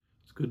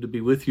Good to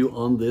be with you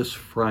on this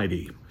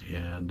Friday,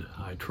 and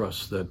I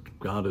trust that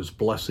God is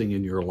blessing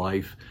in your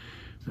life.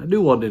 I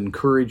do want to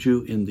encourage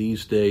you in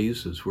these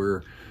days as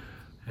we're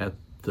at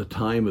the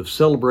time of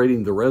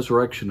celebrating the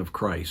resurrection of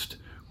Christ.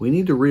 We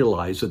need to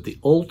realize that the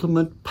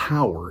ultimate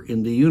power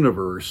in the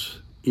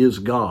universe is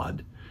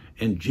God,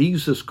 and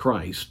Jesus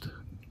Christ,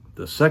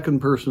 the second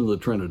person of the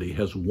Trinity,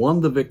 has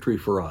won the victory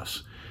for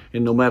us.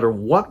 And no matter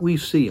what we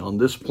see on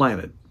this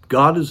planet,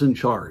 God is in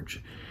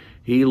charge.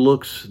 He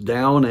looks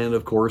down and,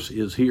 of course,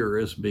 is here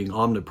as being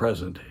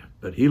omnipresent,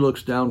 but he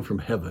looks down from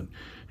heaven,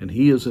 and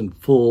he is in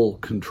full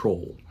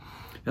control.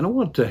 And I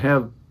want to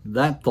have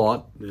that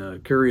thought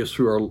carry us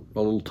through our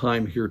little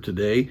time here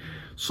today.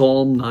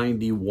 Psalm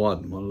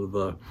 91,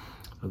 one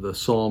of the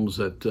psalms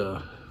that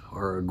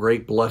are a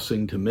great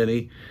blessing to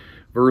many.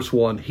 Verse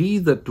 1, He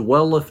that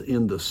dwelleth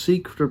in the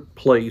secret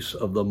place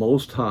of the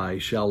Most High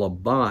shall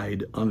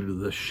abide under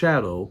the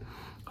shadow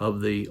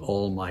of the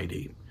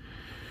Almighty.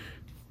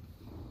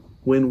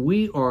 When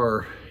we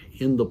are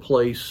in the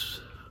place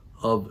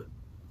of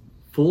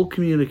full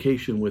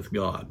communication with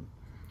God,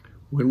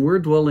 when we're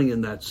dwelling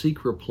in that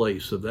secret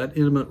place of that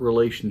intimate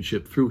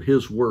relationship through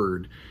His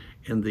Word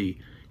and the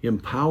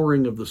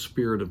empowering of the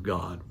Spirit of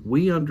God,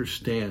 we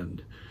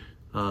understand,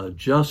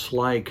 just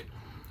like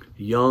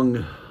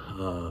young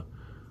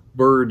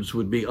birds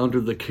would be under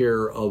the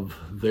care of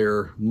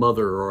their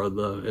mother, or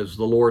as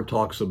the Lord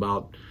talks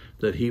about,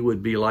 that He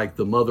would be like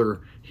the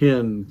mother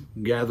hen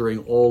gathering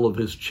all of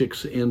His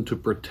chicks in to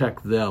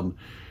protect them.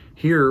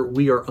 Here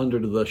we are under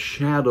the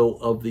shadow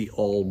of the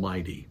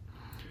Almighty.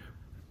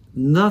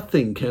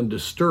 Nothing can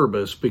disturb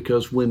us,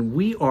 because when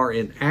we are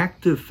in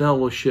active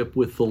fellowship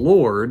with the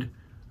Lord,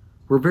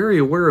 we're very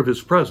aware of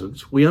His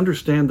presence. We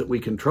understand that we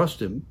can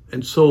trust Him.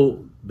 And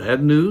so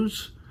bad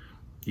news,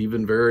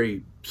 even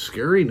very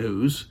scary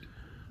news,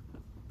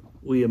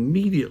 we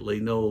immediately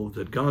know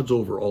that God's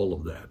over all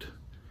of that,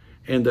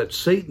 and that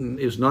Satan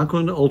is not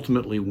going to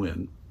ultimately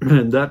win,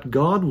 and that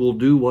God will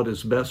do what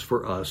is best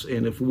for us.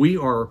 And if we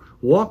are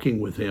walking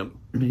with Him,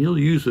 He'll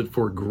use it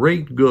for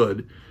great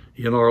good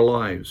in our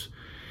lives.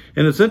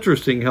 And it's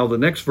interesting how the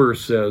next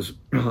verse says,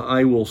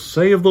 I will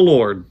say of the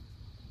Lord,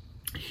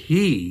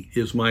 He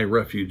is my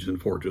refuge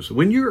and fortress.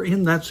 When you're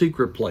in that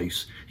secret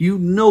place, you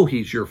know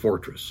He's your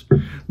fortress.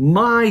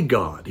 My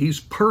God,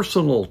 He's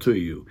personal to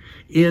you.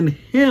 In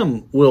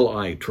Him will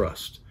I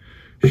trust.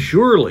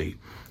 Surely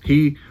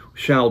He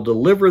shall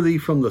deliver thee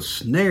from the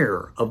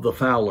snare of the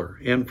fowler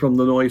and from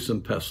the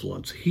noisome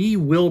pestilence. He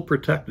will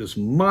protect us.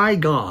 My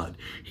God,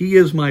 He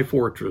is my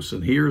fortress.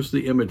 And here's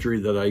the imagery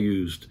that I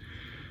used.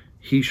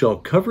 He shall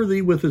cover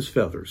thee with His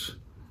feathers,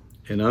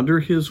 and under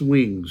His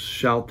wings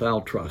shalt thou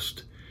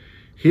trust.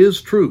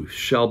 His truth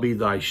shall be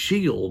thy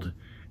shield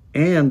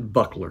and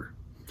buckler.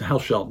 Thou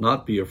shalt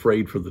not be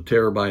afraid for the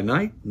terror by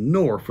night,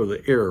 nor for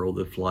the arrow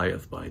that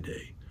flieth by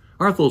day.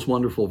 Aren't those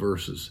wonderful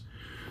verses?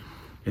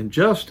 And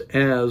just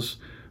as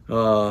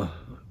I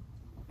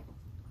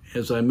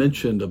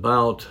mentioned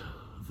about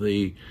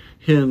the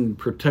hen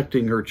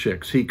protecting her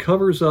chicks, He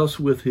covers us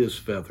with His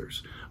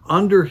feathers.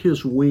 Under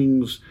His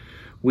wings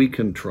we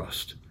can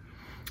trust.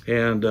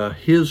 And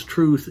His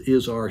truth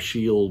is our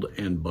shield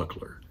and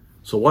buckler.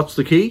 So what's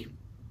the key?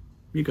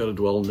 You got to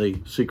dwell in the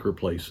secret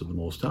place of the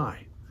Most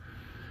High.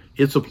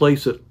 It's a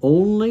place that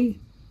only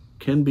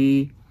can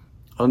be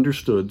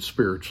understood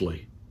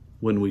spiritually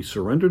when we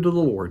surrender to the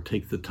Lord,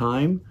 take the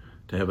time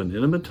to have an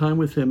intimate time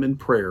with Him in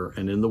prayer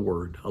and in the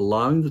Word,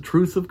 allowing the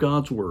truth of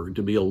God's Word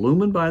to be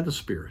illumined by the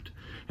Spirit,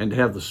 and to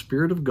have the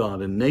Spirit of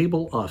God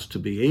enable us to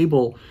be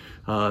able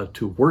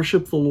to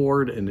worship the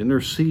Lord and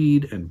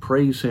intercede and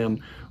praise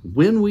Him.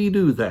 When we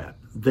do that,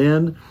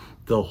 then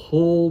the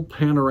whole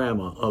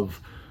panorama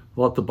of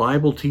what the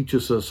Bible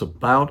teaches us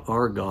about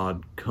our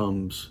God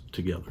comes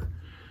together.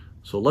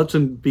 So let's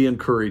be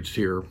encouraged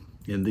here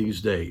in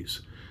these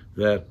days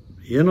that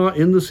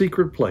in the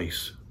secret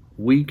place,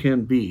 we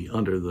can be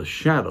under the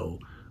shadow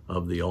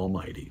of the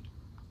Almighty.